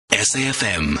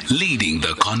SAFM, leading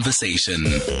the conversation.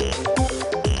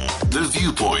 The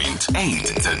Viewpoint, 8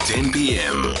 to 10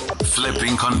 p.m.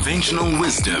 Flipping conventional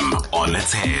wisdom on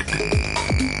its head.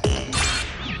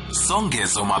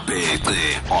 Songezo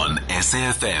Mapete on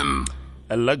SAFM.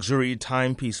 A luxury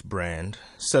timepiece brand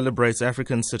celebrates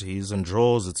African cities and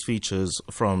draws its features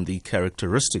from the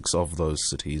characteristics of those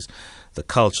cities. The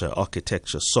culture,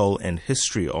 architecture, soul, and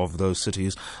history of those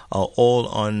cities are all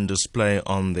on display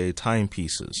on their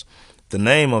timepieces. The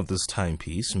name of this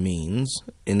timepiece means,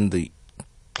 in the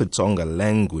Xitsonga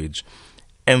language,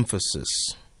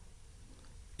 emphasis.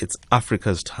 It's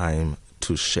Africa's time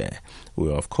to share. We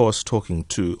are, of course, talking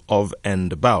of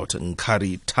and about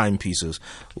Nkarhi Timepieces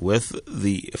with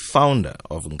the founder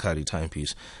of Nkarhi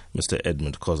Timepiece, Mr.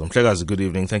 Edmund Khoza. Mhlekazi, good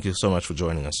evening. Thank you so much for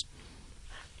joining us.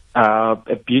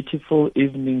 A beautiful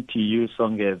evening to you,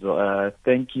 Songezo.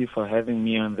 Thank you for having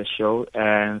me on the show,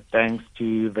 and thanks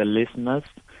to the listeners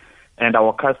and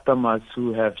our customers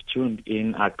who have tuned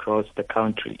in across the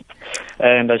country.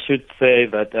 And I should say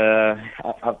that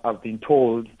I've been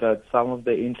told that some of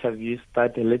the interviews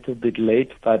start a little bit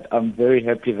late, but I'm very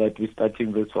happy that we're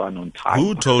starting this one on time.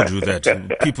 Who told you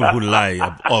that? People who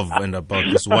lie of and about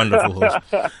this wonderful host.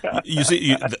 You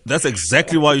see, that's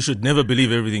exactly why you should never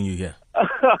believe everything you hear.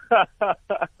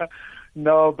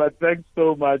 No, but thanks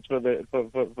so much for the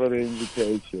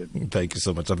invitation. Thank you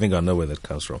so much. I think I know where that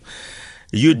comes from.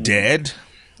 You dared,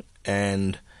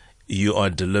 and you are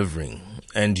delivering.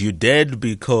 And you dared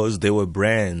because there were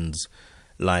brands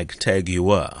like Tag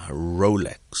Heuer,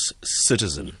 Rolex,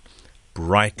 Citizen,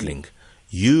 Breitling.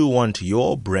 You want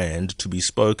your brand to be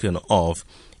spoken of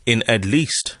in at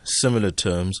least similar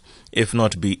terms, if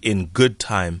not be in good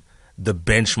time, the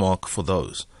benchmark for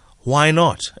those. Why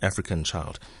not, African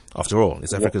child? After all,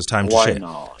 it's Africa's time to share.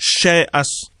 Not?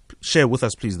 Share with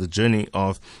us, please, the journey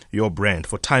of your brand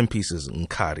for timepieces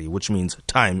Nkarhi, which means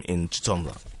time in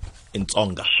Tsonga.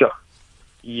 Sure.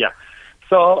 Yeah.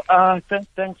 So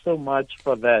thanks so much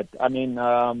for that. I mean,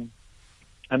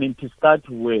 to start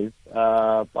with,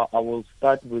 I will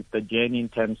start with the journey in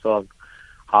terms of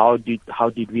how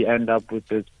did we end up with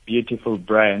this beautiful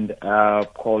brand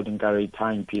called Nkarhi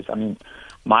Timepiece. I mean,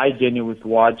 my journey with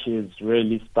watches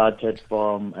really started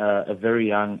from a very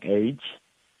young age.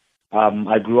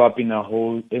 I grew up in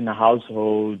a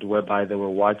household whereby there were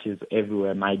watches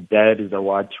everywhere. My dad is a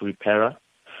watch repairer.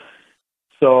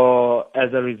 So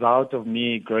as a result of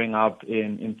me growing up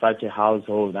in such a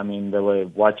household, I mean, there were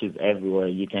watches everywhere.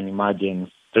 You can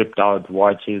imagine stripped out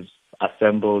watches,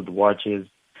 assembled watches.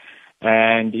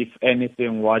 And if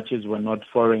anything, watches were not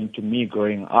foreign to me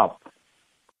growing up.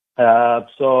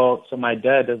 So my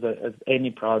dad, as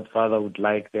any proud father, would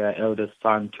like their eldest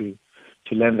son to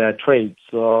learn their trade.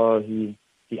 So he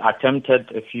attempted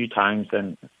a few times,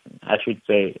 and I should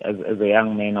say, as a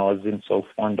young man, I wasn't so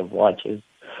fond of watches.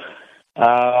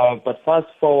 But fast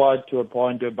forward to a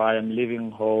point whereby I'm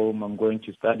leaving home, I'm going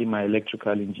to study my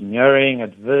electrical engineering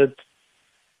at Wits.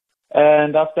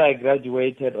 And after I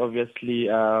graduated, obviously,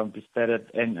 I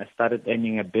started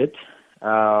earning a bit,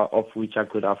 of which I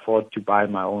could afford to buy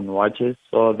my own watches.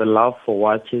 So the love for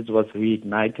watches was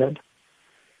reignited.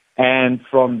 And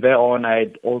from there on,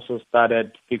 I also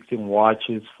started fixing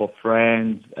watches for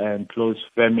friends and close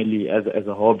family as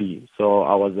a hobby. So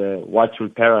I was a watch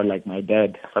repairer like my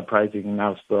dad, surprising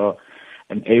enough. So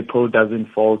an apple doesn't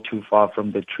fall too far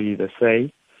from the tree, they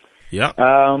say. Yeah.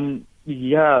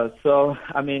 So,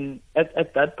 I mean,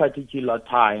 at that particular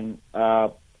time,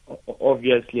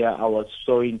 obviously I was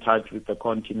so in touch with the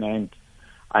continent.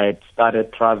 I had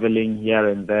started traveling here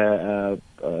and there,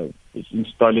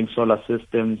 installing solar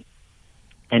systems.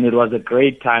 And it was a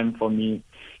great time for me,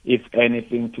 if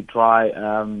anything, to try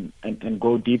and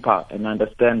go deeper and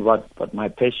understand what my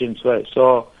passions were.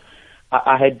 So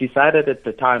I had decided at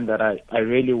the time that I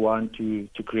really want to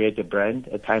create a brand,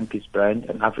 a timepiece brand,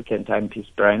 an African timepiece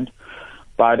brand.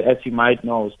 But as you might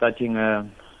know, starting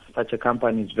such a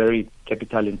company is very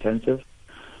capital intensive.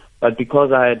 But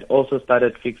because I had also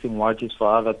started fixing watches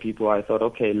for other people, I thought,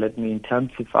 okay, let me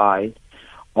intensify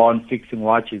on fixing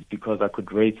watches because I could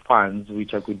raise funds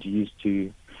which I could use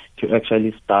to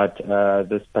actually start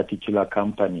this particular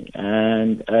company.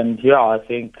 And I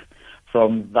think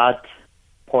from that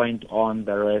point on,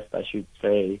 the rest, I should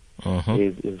say,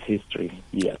 is history.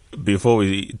 Yeah. Before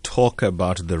we talk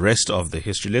about the rest of the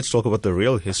history, let's talk about the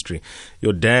real history.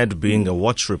 Your dad being a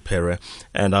watch repairer,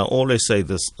 and I always say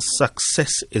this,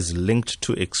 success is linked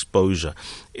to exposure.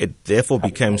 It therefore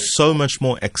became so much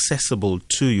more accessible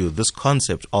to you, this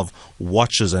concept of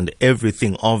watches and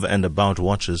everything of and about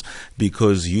watches,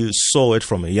 because you saw it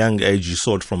from a young age, you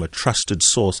saw it from a trusted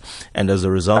source, and as a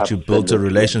result you built a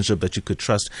relationship that you could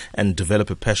trust and develop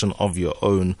a passion of your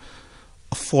own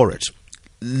for it.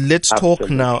 Let's talk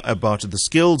now about the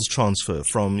skills transfer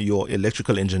from your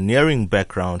electrical engineering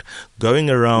background,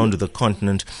 going around the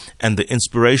continent, and the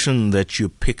inspiration that you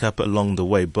pick up along the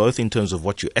way, both in terms of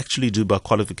what you actually do by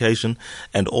qualification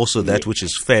and also that which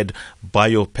is fed by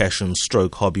your passion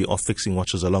stroke hobby of fixing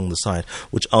watches along the side,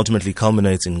 which ultimately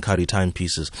culminates in Nkarhi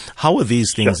Timepieces. How are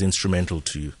these things instrumental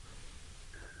to you?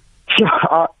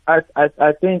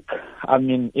 I think, I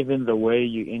mean, even the way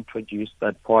you introduced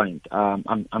that point,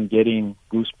 I'm getting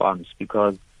goosebumps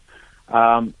because,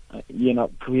 you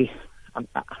know,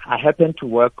 I happen to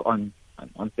work on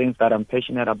things that I'm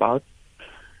passionate about.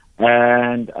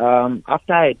 And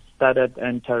after I started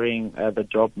entering the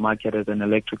job market as an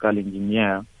electrical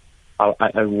engineer,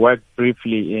 I worked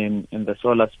briefly in the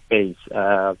solar space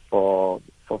for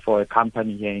a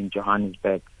company here in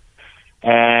Johannesburg.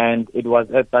 And it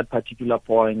was at that particular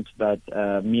point that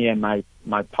me and my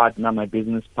partner, my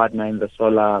business partner in the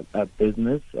solar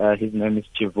business, his name is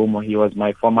Chivumo, he was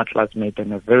my former classmate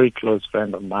and a very close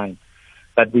friend of mine,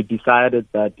 that we decided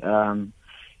that,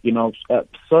 you know,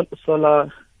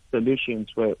 solar solutions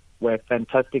were a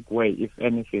fantastic way, if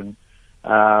anything,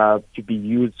 to be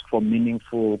used for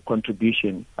meaningful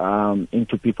contribution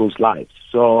into people's lives.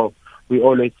 So we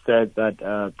always said that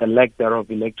the lack thereof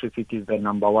electricity is the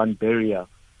number one barrier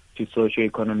to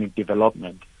socio-economic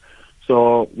development.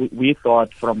 So we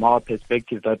thought from our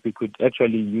perspective that we could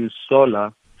actually use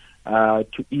solar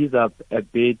to ease up a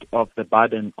bit of the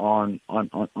burden on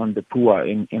the poor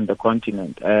in the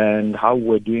continent. And how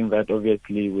we're doing that,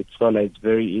 obviously, with solar, it's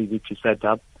very easy to set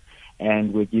up,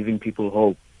 and we're giving people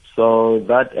hope. So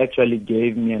that actually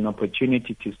gave me an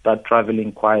opportunity to start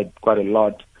traveling quite a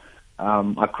lot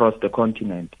across the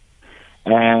continent.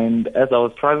 And as I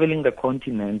was traveling the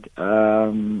continent,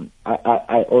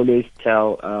 I always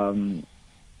tell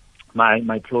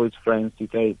my close friends to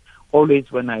say,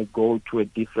 always when I go to a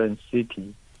different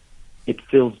city, it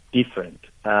feels different.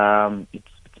 It's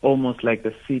almost like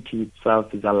the city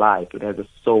itself is alive. It has a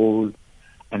soul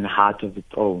and a heart of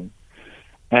its own.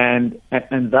 And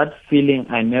that feeling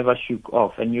I never shook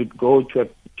off. And you'd go to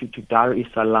Dar es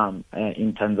Salaam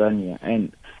in Tanzania,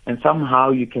 and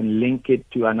somehow you can link it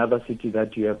to another city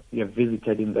that you have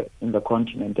visited in the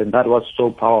continent, and that was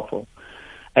so powerful.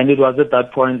 And it was at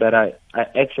that point that I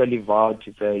actually vowed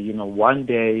to say, you know, one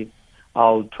day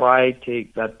I'll try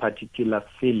take that particular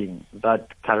feeling, that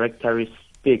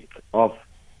characteristic of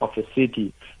a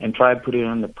city, and try put it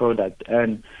on the product.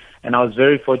 And I was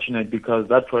very fortunate because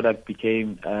that product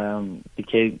became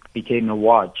a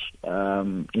watch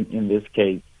in this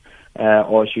case,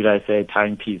 or should I say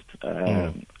timepiece,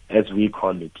 as we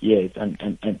call it. Yes,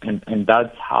 and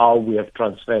that's how we have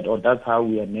transferred, or that's how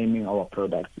we are naming our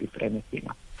products, if anything.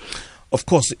 Of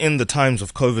course, in the times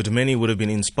of COVID, many would have been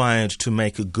inspired to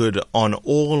make good on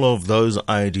all of those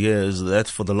ideas that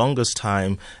for the longest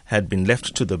time had been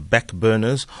left to the back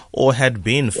burners or had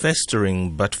been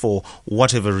festering, but for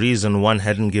whatever reason one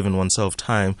hadn't given oneself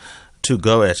time to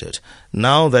go at it.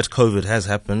 Now that COVID has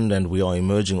happened and we are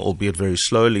emerging, albeit very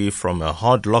slowly, from a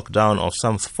hard lockdown of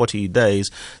some 40 days,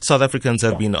 South Africans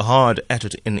have been hard at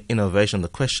it in innovation. The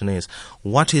question is,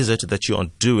 what is it that you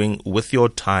are doing with your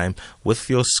time, with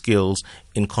your skills,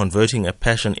 in converting a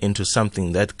passion into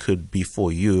something that could be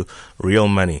for you real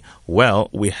money? Well,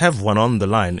 we have one on the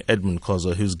line, Edmund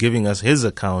Khoza, who's giving us his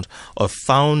account of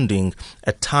founding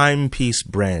a timepiece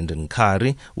brand,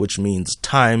 Nkarhi, which means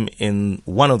time in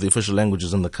one of the official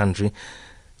languages in the country,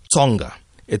 Tsonga.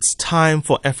 It's time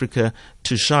for Africa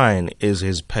to shine is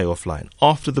his payoff line.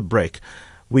 After the break,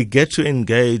 we get to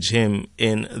engage him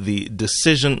in the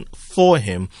decision for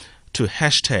him to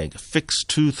hashtag fix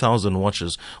 2,000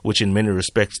 watches, which in many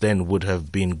respects then would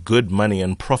have been good money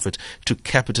and profit to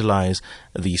capitalize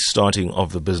the starting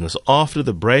of the business. After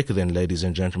the break then, ladies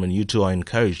and gentlemen, you two are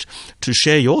encouraged to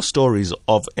share your stories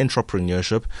of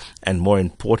entrepreneurship and, more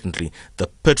importantly, the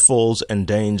pitfalls and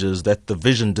dangers that the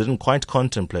vision didn't quite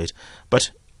contemplate,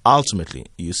 but ultimately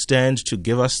you stand to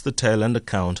give us the tale and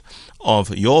account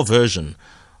of your version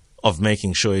of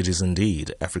making sure it is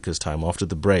indeed Africa's time. After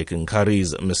the break,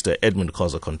 Nkarhi's Mr. Edmund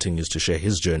Khoza continues to share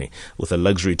his journey with a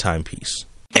luxury timepiece.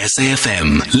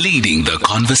 SAFM, leading the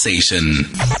conversation.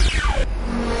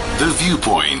 The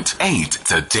Viewpoint, 8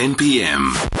 to 10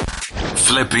 p.m.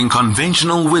 Flipping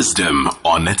conventional wisdom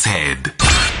on its head.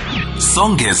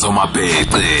 Songezo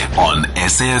Mapete on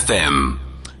SAFM.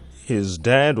 His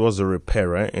dad was a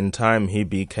repairer. In time, he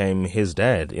became his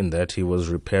dad in that he was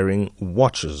repairing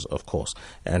watches, of course.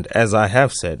 And as I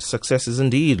have said, success is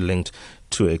indeed linked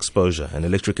to exposure. An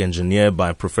electric engineer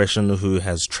by profession who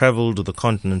has traveled the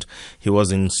continent, he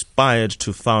was inspired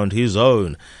to found his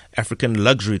own African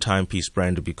luxury timepiece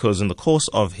brand because in the course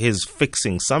of his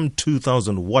fixing some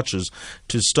 2,000 watches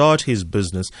to start his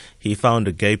business, he found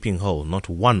a gaping hole. Not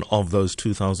one of those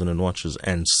 2,000 watches,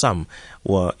 and some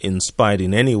were inspired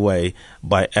in any way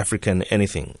by African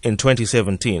anything. In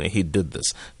 2017, he did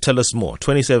this. Tell us more.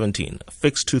 2017,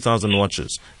 fixed 2,000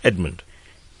 watches. Edmund.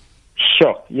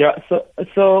 Sure. Yeah.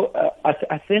 So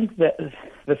I think that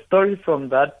the story from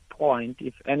that point,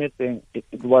 if anything,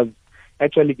 it was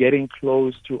actually getting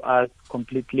close to us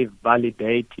completely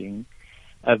validating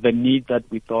the need that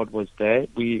we thought was there.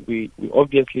 We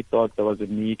obviously thought there was a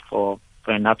need for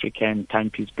an African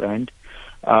timepiece brand,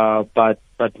 but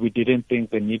we didn't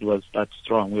think the need was that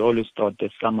strong. We always thought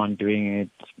there's someone doing it,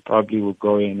 probably will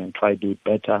go in and try to do it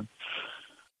better.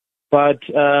 But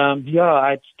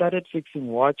I started fixing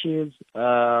watches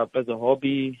as a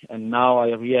hobby, and now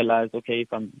I realize, okay,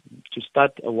 if I'm to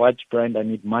start a watch brand, I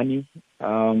need money.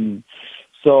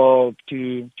 So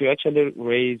to actually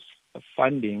raise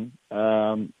funding,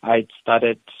 I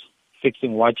started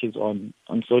fixing watches on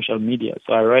social media.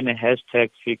 So I ran a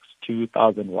hashtag fix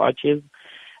 2,000 watches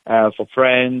for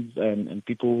friends and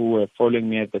people who were following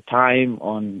me at the time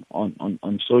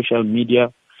on social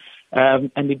media.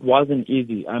 And it wasn't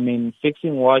easy. I mean,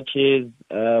 fixing watches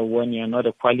when you're not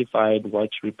a qualified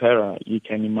watch repairer, you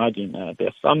can imagine.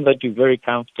 There's some that you're very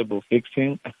comfortable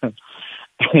fixing,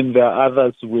 and there are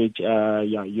others which,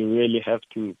 you really have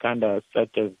to kind of set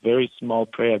a very small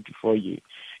prayer before you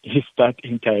start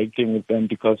interacting with them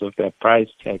because of their price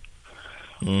tag.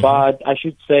 Mm-hmm. But I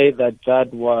should say that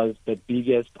was the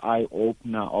biggest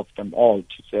eye-opener of them all,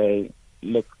 to say,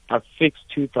 look, I've fixed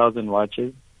 2,000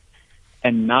 watches,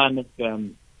 and none of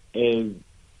them is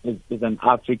an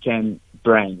African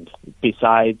brand,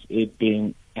 besides it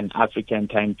being an African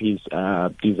timepiece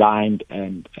designed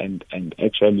and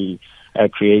actually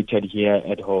created here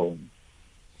at home.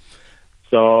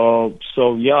 So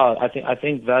I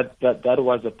think that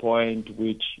was a point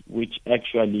which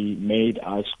actually made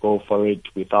us go for it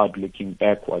without looking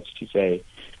backwards, to say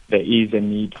there is a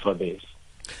need for this.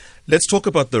 Let's talk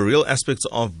about the real aspects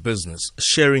of business,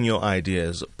 sharing your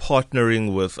ideas,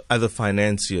 partnering with other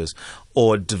financiers,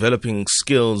 or developing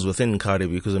skills within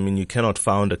Nkarhi, because, I mean, you cannot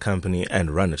found a company and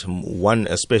run it. One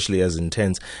especially as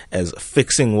intense as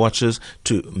fixing watches,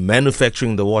 to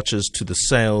manufacturing the watches, to the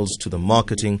sales, to the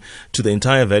marketing, to the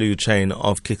entire value chain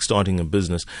of kickstarting a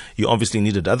business. You obviously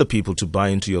needed other people to buy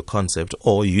into your concept,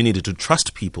 or you needed to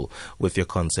trust people with your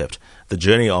concept. The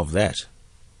journey of that.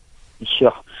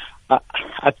 Sure.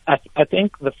 I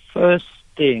think the first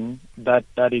thing that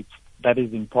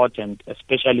is important,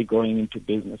 especially going into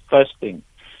business, first thing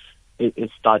is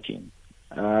starting.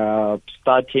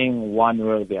 Starting one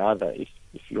way or the other.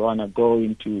 If you want to go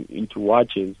into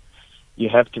watches, you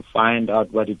have to find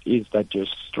out what it is that you're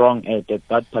strong at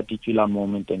that particular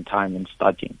moment in time and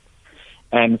starting.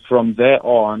 And from there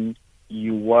on,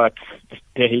 you work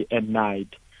day and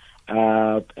night.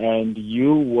 And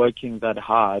you working that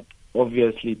hard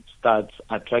obviously starts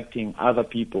attracting other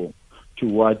people to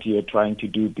what you're trying to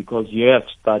do, because you have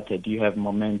started, you have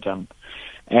momentum.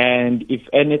 And if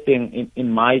anything,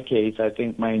 in my case, I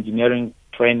think my engineering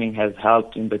training has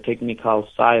helped in the technical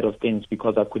side of things,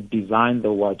 because I could design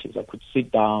the watches. I could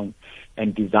sit down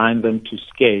and design them to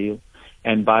scale.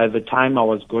 And by the time I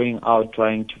was going out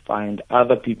trying to find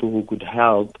other people who could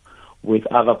help with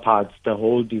other parts, the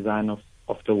whole design of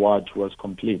the watch was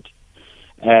complete.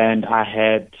 And I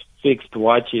had fixed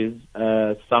watches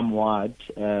somewhat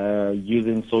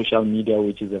using social media,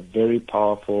 which is a very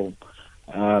powerful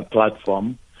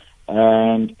platform.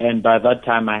 And by that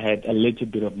time, I had a little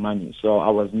bit of money. So I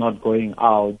was not going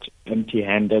out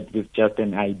empty-handed with just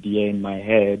an idea in my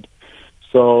head.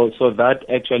 So that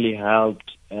actually helped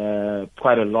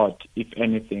quite a lot, if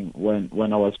anything,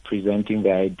 when I was presenting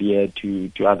the idea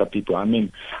to other people. I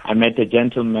mean, I met a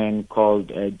gentleman called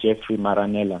Jeffrey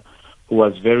Maranella, who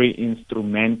was very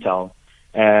instrumental,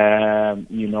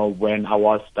 when I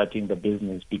was starting the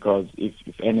business, because if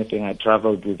anything, I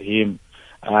traveled with him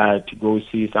to go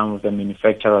see some of the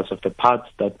manufacturers of the parts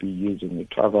that we're using. We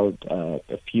traveled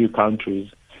a few countries,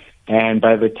 and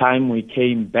by the time we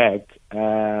came back,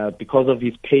 because of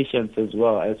his patience as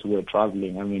well as we were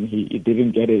traveling, I mean, he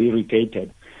didn't get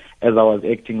irritated. as I was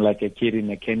acting like a kid in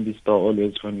a candy store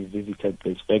always when we visited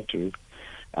this factory,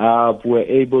 we were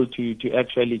able to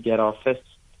actually get our first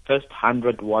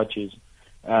 100 watches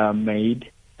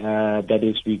made. That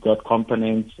is, we got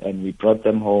components and we brought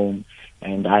them home,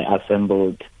 and I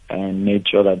assembled and made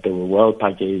sure that they were well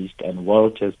packaged and well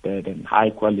tested and high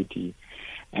quality.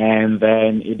 And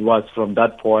then it was from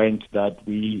that point that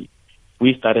we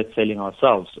started selling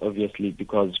ourselves, obviously,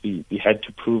 because we had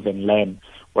to prove and learn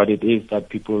what it is that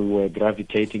people were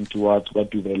gravitating towards,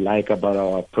 what do they like about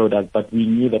our product, but we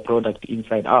knew the product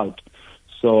inside out.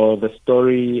 So the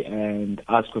story and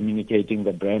us communicating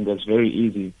the brand was very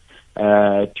easy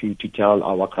to tell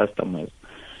our customers.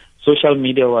 Social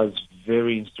media was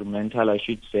very instrumental, I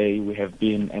should say. We have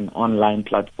been an online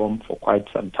platform for quite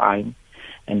some time,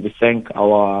 and we thank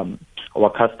our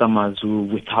customers who,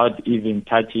 without even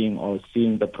touching or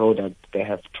seeing the product, they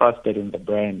have trusted in the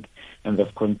brand, and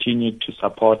they've continued to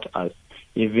support us.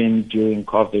 Even during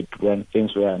COVID, when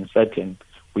things were uncertain,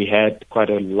 we had quite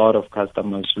a lot of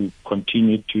customers who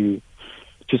continued to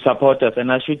support us.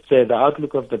 And I should say the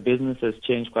outlook of the business has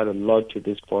changed quite a lot to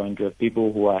this point. We have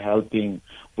people who are helping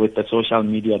with the social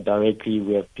media directly.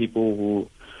 We have people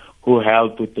who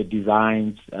help with the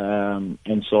designs,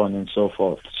 and so on and so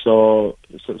forth. So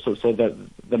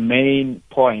the main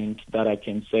point that I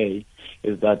can say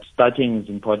is that starting is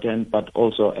important, but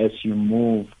also as you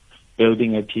move,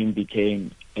 building a team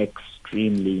became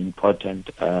extremely important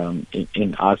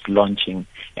in us launching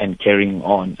and carrying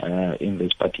on in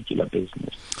this particular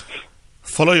business.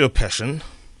 Follow your passion.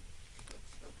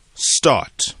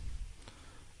 Start.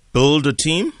 Build a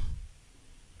team.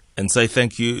 And say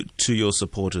thank you to your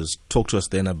supporters. Talk to us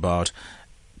then about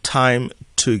Time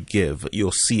to Give,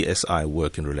 your CSI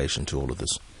work in relation to all of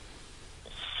this.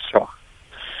 Sure.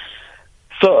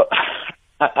 So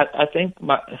I think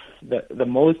the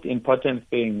most important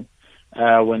thing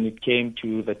when it came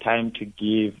to the Time to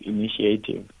Give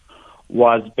initiative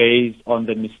was based on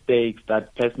the mistakes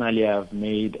that personally I've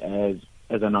made as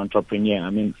an entrepreneur. I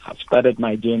mean, I started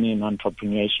my journey in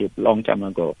entrepreneurship a long time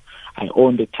ago. I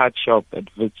owned a tuck shop at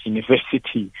Wits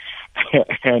University,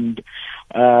 and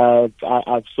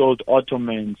I've sold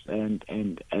ottomans, and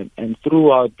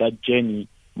throughout that journey,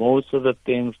 most of the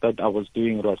things that I was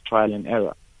doing was trial and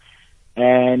error,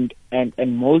 and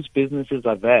most businesses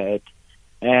are that.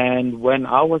 And when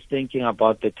I was thinking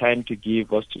about the Time to Give,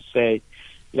 was to say,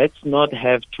 let's not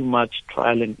have too much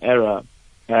trial and error,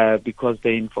 because the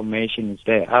information is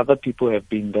there. Other people have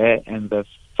been there and they've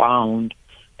found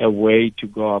a way to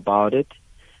go about it.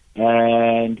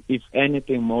 And if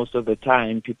anything, most of the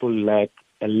time, people lack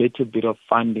a little bit of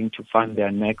funding to fund their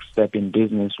next step in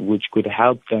business, which could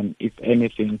help them, if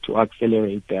anything, to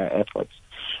accelerate their efforts.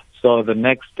 So the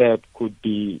next step could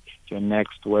be your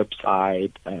next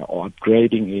website, or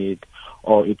upgrading it,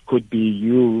 or it could be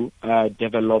you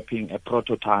developing a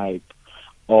prototype,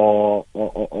 or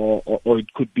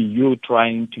it could be you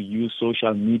trying to use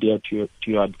social media to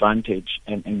your advantage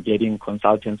and getting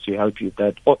consultants to help you with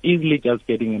that, or easily just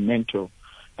getting a mentor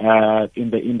in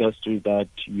the industry that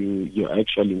you're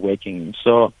actually working in.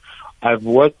 So I've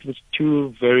worked with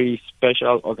two very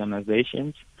special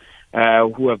organizations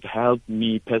who have helped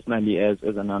me personally as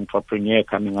an entrepreneur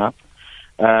coming up.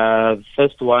 The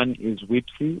first one is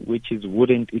WIPSI, which is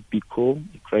Wouldn't It Be Cool?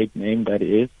 A great name that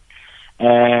is.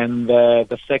 And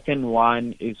the second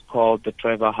one is called the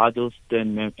Trevor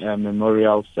Huddleston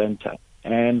Memorial Center.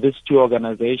 And these two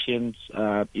organizations,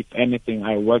 if anything,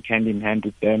 I work hand in hand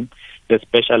with them. They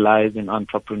specialize in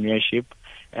entrepreneurship.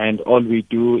 And all we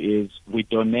do is we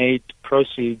donate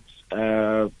proceeds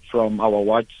from our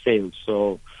watch sales.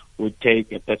 So we take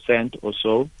 1% or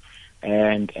so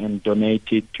and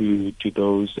donate it to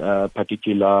those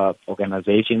particular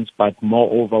organizations. But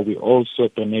moreover, we also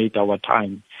donate our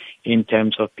time in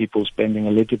terms of people spending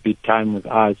a little bit time with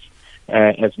us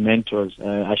as mentors.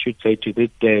 I should say to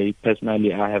this day,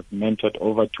 personally, I have mentored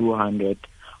over 200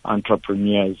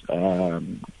 entrepreneurs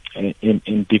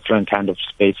in different kind of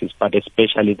spaces, but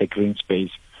especially the green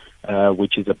space,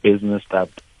 which is a business that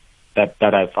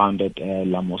I founded,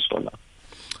 Lamosola.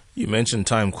 You mentioned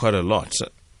time quite a lot.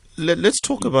 Let's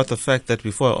talk about the fact that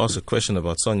before I ask a question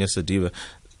about Sonia Sadiba,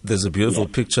 there's a beautiful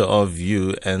picture of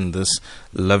you and this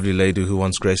lovely lady who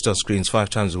once graced our screens 5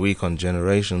 times a week on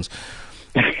Generations.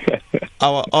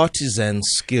 Our artisan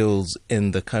skills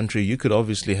in the country, you could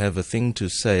obviously have a thing to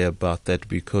say about that,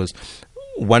 because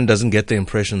one doesn't get the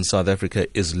impression South Africa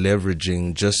is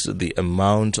leveraging just the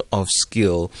amount of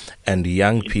skill and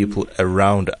young people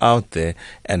around out there,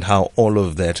 and how all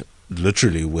of that,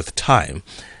 literally with time,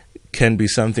 can be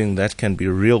something that can be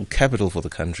real capital for the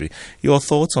country. Your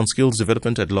thoughts on skills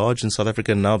development at large in South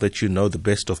Africa now that you know the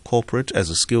best of corporate as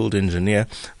a skilled engineer,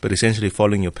 but essentially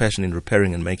following your passion in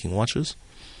repairing and making watches?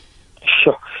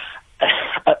 Sure.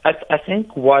 I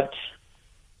think what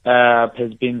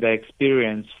has been the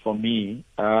experience for me,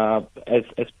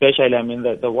 especially, I mean,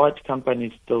 the watch company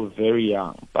is still very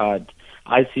young, but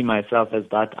I see myself as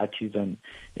that artisan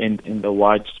in the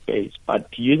watch space. But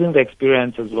using the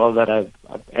experience as well that I've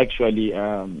actually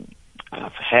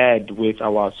I've had with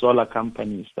our solar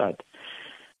companies, that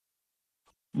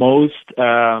most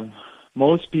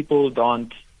people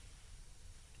don't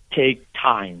take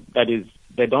time. That is,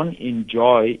 they don't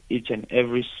enjoy each and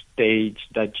every stage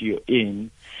that you're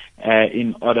in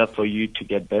order for you to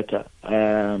get better.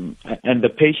 And the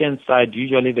patient side,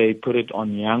 usually they put it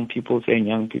on young people, saying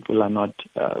young people are not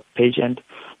patient.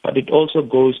 But it also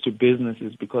goes to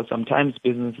businesses, because sometimes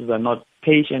businesses are not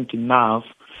patient enough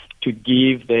to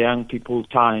give the young people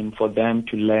time for them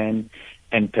to learn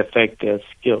and perfect their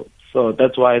skills. So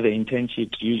that's why the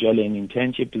internships, usually an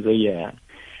internship is a year.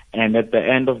 And at the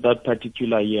end of that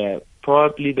particular year,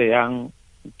 probably the young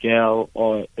girl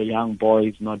or the young boy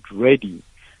is not ready,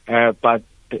 but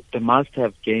they must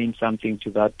have gained something to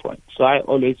that point. So I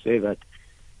always say that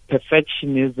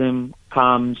perfectionism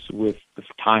comes with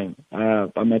time.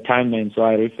 I'm a time man, so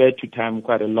I refer to time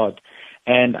quite a lot.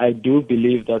 And I do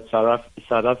believe that South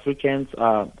Africans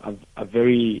are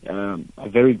very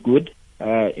good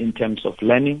in terms of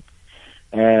learning.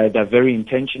 They're very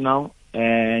intentional,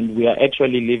 and we are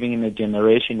actually living in a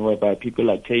generation whereby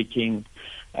people are taking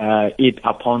it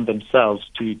upon themselves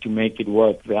to make it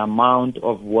work. The amount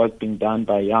of work being done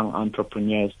by young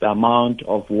entrepreneurs, the amount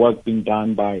of work being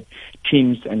done by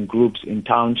teams and groups in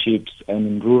townships and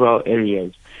in rural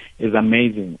areas is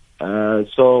amazing.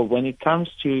 So when it comes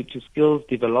to skills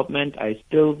development, I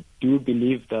still do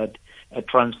believe that a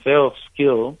transfer of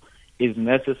skill is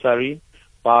necessary,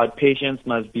 but patience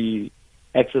must be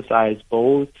exercised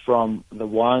both from the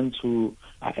ones who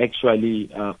are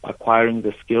actually acquiring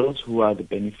the skills, who are the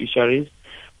beneficiaries,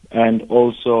 and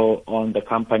also on the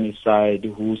company side,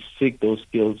 who seek those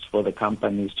skills for the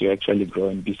companies to actually grow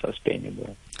and be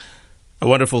sustainable. A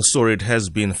wonderful story it has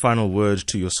been. A final word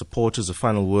to your supporters, a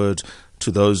final word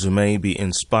to those who may be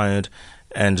inspired,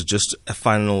 and just a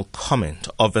final comment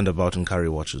of and about Nkarhi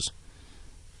Watches.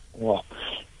 Well,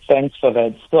 thanks for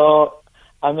that. So,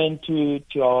 I mean, to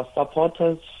our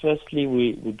supporters, firstly,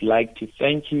 we would like to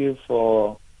thank you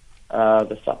for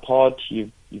the support.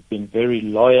 You've been very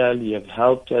loyal. You have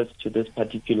helped us to this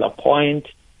particular point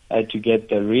to get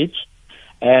the reach.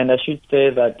 And I should say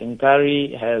that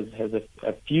Nkarhi has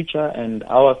a future, and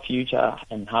our future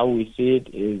and how we see it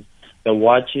is the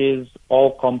watches,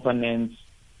 all components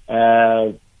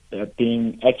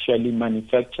being actually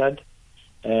manufactured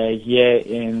here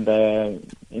in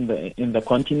the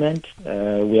continent.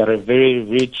 We are a very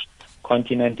rich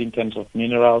continent in terms of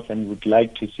minerals, and would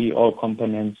like to see all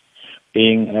components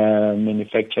being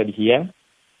manufactured here.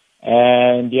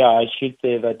 And yeah, I should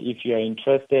say that if you are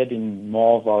interested in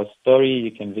more of our story, you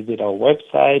can visit our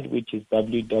website, which is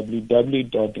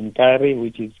www.nkarhi,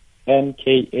 which is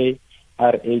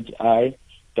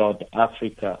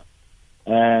NKARHI.Africa.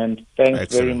 And thanks Excellent.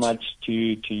 very much to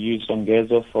you,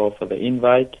 Songezo, for the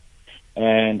invite.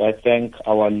 And I thank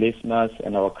our listeners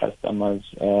and our customers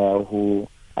who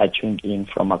are tuned in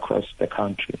from across the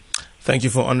country. Thank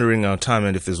you for honoring our time.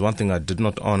 And if there's one thing I did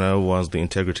not honor, was the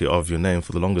integrity of your name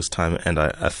for the longest time, and I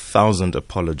 1,000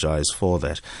 apologize for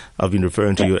that. I've been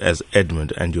referring to you as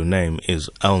Edmund, and your name is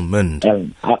Almond. I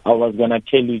was going to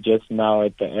tell you just now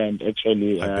at the end,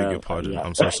 actually. I beg your pardon. Yeah.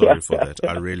 I'm so sorry for that.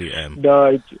 I really am.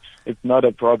 No, it's not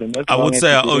a problem. I would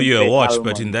say I owe you a watch,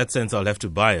 but in that sense, I'll have to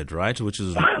buy it, right? Which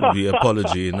is the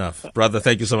apology enough. Brother,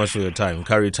 thank you so much for your time.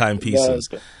 Nkarhi Timepieces.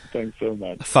 No, thanks so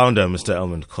much. Founder, Mr.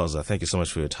 Almond Khoza, thank you so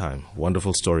much for your time.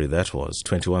 Wonderful story that was.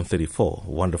 2134.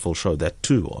 Wonderful show that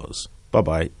too was.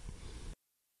 Bye-bye.